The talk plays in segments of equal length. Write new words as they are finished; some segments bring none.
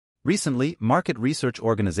Recently, market research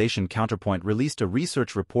organization Counterpoint released a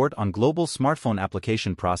research report on global smartphone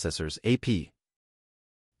application processors (AP).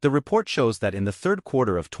 The report shows that in the third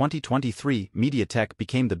quarter of 2023, MediaTek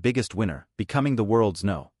became the biggest winner, becoming the world's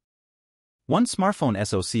No. 1 smartphone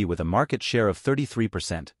SoC with a market share of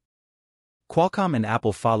 33%. Qualcomm and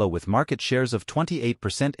Apple follow with market shares of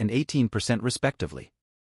 28% and 18% respectively.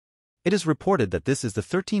 It is reported that this is the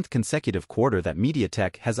 13th consecutive quarter that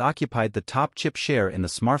MediaTek has occupied the top chip share in the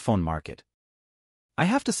smartphone market. I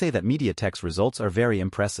have to say that MediaTek's results are very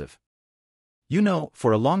impressive. You know,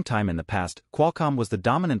 for a long time in the past, Qualcomm was the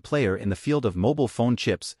dominant player in the field of mobile phone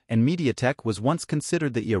chips, and MediaTek was once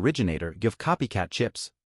considered the originator of copycat chips.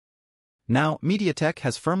 Now, MediaTek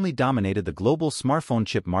has firmly dominated the global smartphone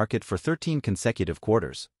chip market for 13 consecutive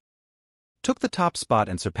quarters. Took the top spot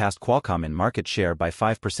and surpassed Qualcomm in market share by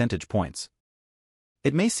 5 percentage points.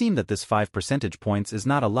 It may seem that this 5 percentage points is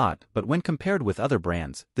not a lot, but when compared with other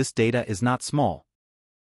brands, this data is not small.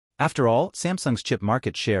 After all, Samsung's chip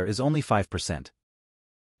market share is only 5%.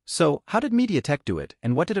 So, how did MediaTek do it,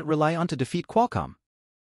 and what did it rely on to defeat Qualcomm?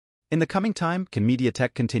 In the coming time, can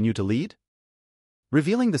MediaTek continue to lead?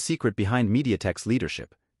 Revealing the secret behind MediaTek's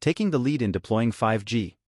leadership, taking the lead in deploying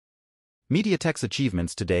 5G. MediaTek's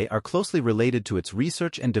achievements today are closely related to its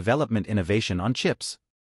research and development innovation on chips.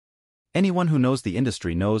 Anyone who knows the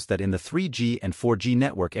industry knows that in the 3G and 4G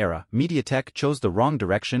network era, MediaTek chose the wrong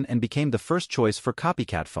direction and became the first choice for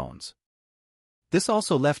copycat phones. This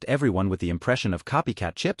also left everyone with the impression of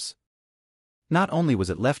copycat chips. Not only was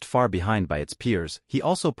it left far behind by its peers, he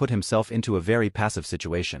also put himself into a very passive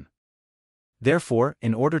situation. Therefore,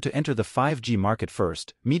 in order to enter the 5G market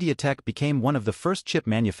first, MediaTek became one of the first chip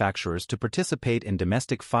manufacturers to participate in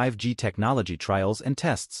domestic 5G technology trials and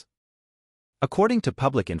tests. According to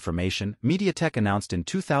public information, MediaTek announced in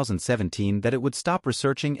 2017 that it would stop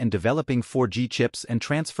researching and developing 4G chips and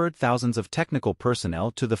transferred thousands of technical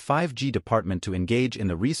personnel to the 5G department to engage in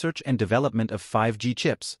the research and development of 5G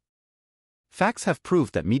chips. Facts have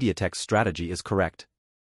proved that MediaTek's strategy is correct.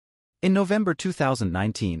 In November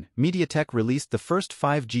 2019, MediaTek released the first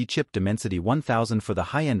 5G chip Dimensity 1000 for the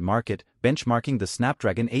high-end market, benchmarking the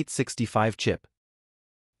Snapdragon 865 chip.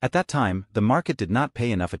 At that time, the market did not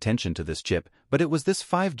pay enough attention to this chip, but it was this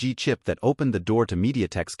 5G chip that opened the door to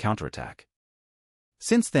MediaTek's counterattack.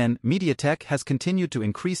 Since then, MediaTek has continued to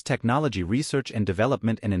increase technology research and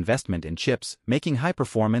development and investment in chips, making high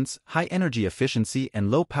performance, high energy efficiency and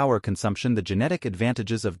low power consumption the genetic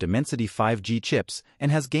advantages of Dimensity 5G chips,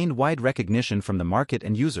 and has gained wide recognition from the market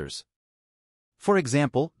and users. For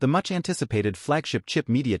example, the much-anticipated flagship chip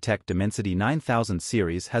MediaTek Dimensity 9000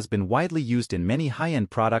 series has been widely used in many high-end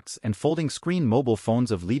products and folding-screen mobile phones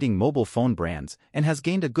of leading mobile phone brands, and has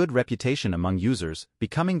gained a good reputation among users,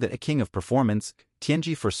 becoming the king of performance,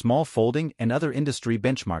 Tianji for small folding and other industry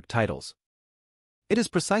benchmark titles. It is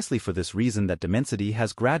precisely for this reason that Dimensity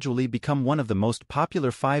has gradually become one of the most popular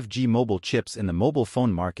 5G mobile chips in the mobile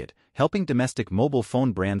phone market, helping domestic mobile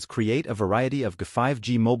phone brands create a variety of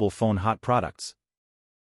 5G mobile phone hot products.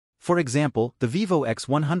 For example, the Vivo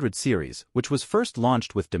X100 series, which was first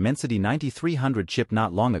launched with Dimensity 9300 chip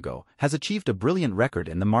not long ago, has achieved a brilliant record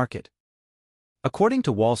in the market. According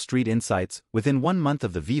to Wall Street Insights, within 1 month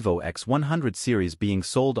of the Vivo X100 series being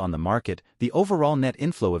sold on the market, the overall net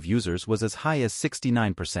inflow of users was as high as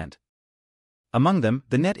 69%. Among them,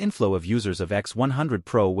 the net inflow of users of X100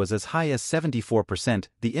 Pro was as high as 74%,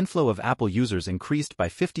 the inflow of Apple users increased by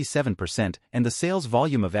 57%, and the sales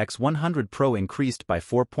volume of X100 Pro increased by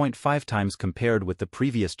 4.5 times compared with the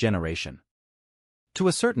previous generation. To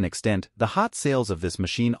a certain extent, the hot sales of this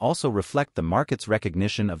machine also reflect the market's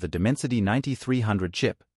recognition of the Dimensity 9300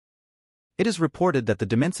 chip. It is reported that the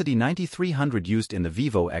Dimensity 9300 used in the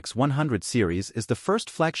Vivo X100 series is the first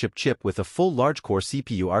flagship chip with a full large-core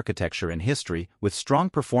CPU architecture in history, with strong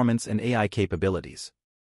performance and AI capabilities.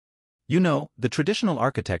 You know, the traditional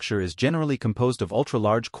architecture is generally composed of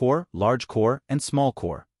ultra-large core, and small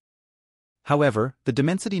core. However, the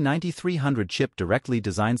Dimensity 9300 chip directly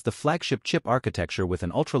designs the flagship chip architecture with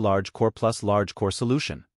an ultra-large core plus large core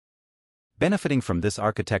solution. Benefiting from this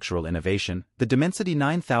architectural innovation, the Dimensity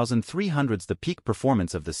 9300's the peak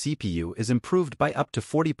performance of the CPU is improved by up to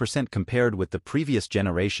 40% compared with the previous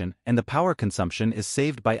generation, and the power consumption is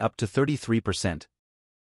saved by up to 33%.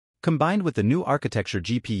 Combined with the new architecture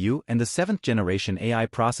GPU and the 7th generation AI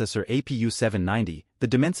processor APU 790, the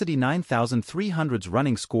Dimensity 9300's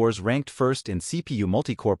running scores ranked first in CPU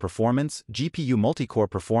multi-core performance, GPU multi-core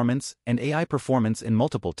performance, and AI performance in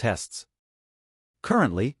multiple tests.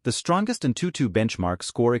 Currently, the strongest Antutu benchmark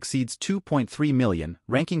score exceeds 2.3 million,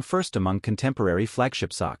 ranking first among contemporary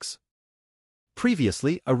flagship SoCs.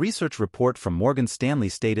 Previously, a research report from Morgan Stanley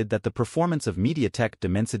stated that the performance of MediaTek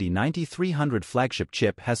Dimensity 9300 flagship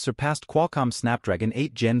chip has surpassed Qualcomm Snapdragon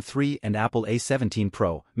 8 Gen 3 and Apple A17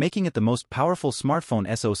 Pro, making it the most powerful smartphone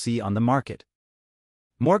SoC on the market.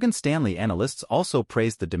 Morgan Stanley analysts also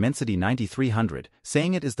praised the Dimensity 9300,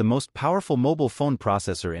 saying it is the most powerful mobile phone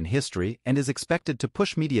processor in history and is expected to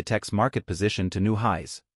push MediaTek's market position to new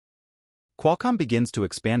highs. Qualcomm begins to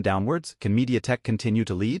expand downwards. Can MediaTek continue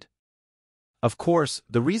to lead? Of course,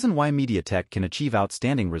 the reason why MediaTek can achieve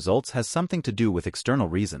outstanding results has something to do with external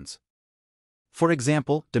reasons. For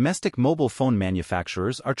example, domestic mobile phone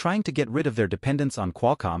manufacturers are trying to get rid of their dependence on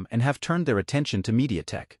Qualcomm and have turned their attention to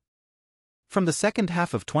MediaTek. From the second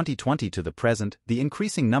half of 2020 to the present, the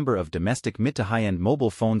increasing number of domestic mid to high-end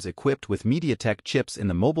mobile phones equipped with MediaTek chips in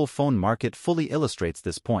the mobile phone market fully illustrates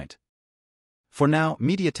this point. For now,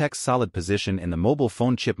 MediaTek's solid position in the mobile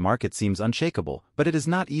phone chip market seems unshakable, but it is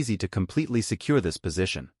not easy to completely secure this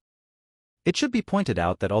position. It should be pointed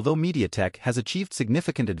out that although MediaTek has achieved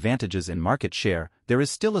significant advantages in market share, there is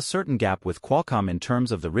still a certain gap with Qualcomm in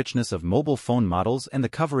terms of the richness of mobile phone models and the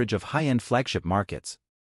coverage of high-end flagship markets.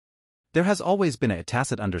 There has always been a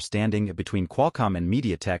tacit understanding between Qualcomm and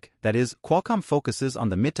MediaTek, that is, Qualcomm focuses on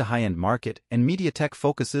the mid to high-end market and MediaTek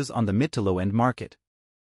focuses on the mid to low-end market.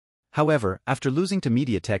 However, after losing to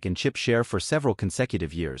MediaTek in chip share for several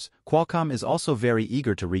consecutive years, Qualcomm is also very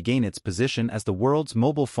eager to regain its position as the world's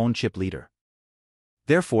mobile phone chip leader.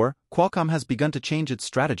 Therefore, Qualcomm has begun to change its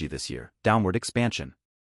strategy this year, downward expansion.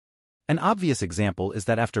 An obvious example is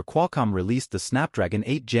that after Qualcomm released the Snapdragon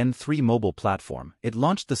 8 Gen 3 mobile platform, it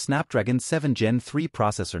launched the Snapdragon 7 Gen 3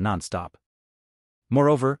 processor non-stop.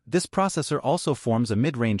 Moreover, this processor also forms a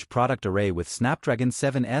mid-range product array with Snapdragon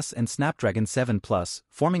 7S and Snapdragon 7 Plus,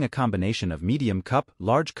 forming a combination of medium cup,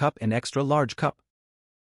 large cup and extra large cup.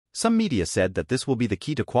 Some media said that this will be the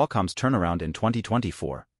key to Qualcomm's turnaround in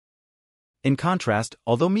 2024. In contrast,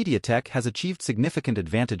 although MediaTek has achieved significant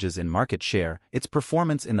advantages in market share, its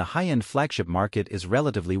performance in the high-end flagship market is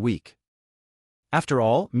relatively weak. After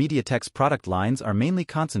all, MediaTek's product lines are mainly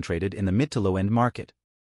concentrated in the mid to low-end market.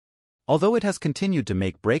 Although it has continued to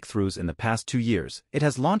make breakthroughs in the past 2 years, it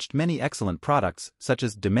has launched many excellent products, such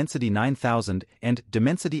as Dimensity 9000 and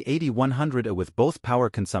Dimensity 8100 with both power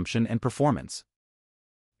consumption and performance.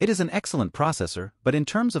 It is an excellent processor, but in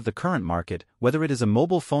terms of the current market, whether it is a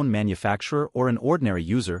mobile phone manufacturer or an ordinary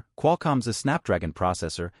user, Qualcomm's Snapdragon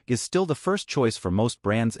processor is still the first choice for most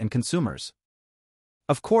brands and consumers.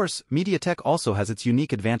 Of course, MediaTek also has its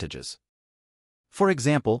unique advantages. For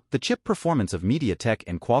example, the chip performance of MediaTek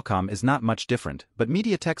and Qualcomm is not much different, but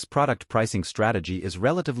MediaTek's product pricing strategy is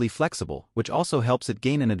relatively flexible, which also helps it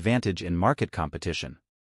gain an advantage in market competition.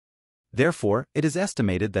 Therefore, it is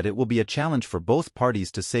estimated that it will be a challenge for both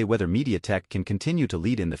parties to say whether MediaTek can continue to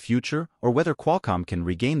lead in the future or whether Qualcomm can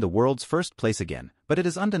regain the world's first place again, but it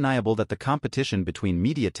is undeniable that the competition between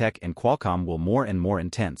MediaTek and Qualcomm will more and more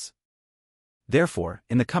intense. Therefore,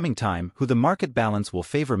 in the coming time, who the market balance will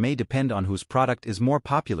favor may depend on whose product is more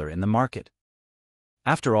popular in the market.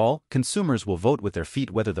 After all, consumers will vote with their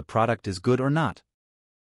feet whether the product is good or not.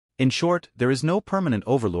 In short, there is no permanent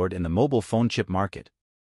overlord in the mobile phone chip market.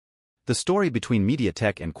 The story between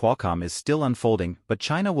MediaTek and Qualcomm is still unfolding, but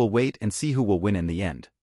China will wait and see who will win in the end.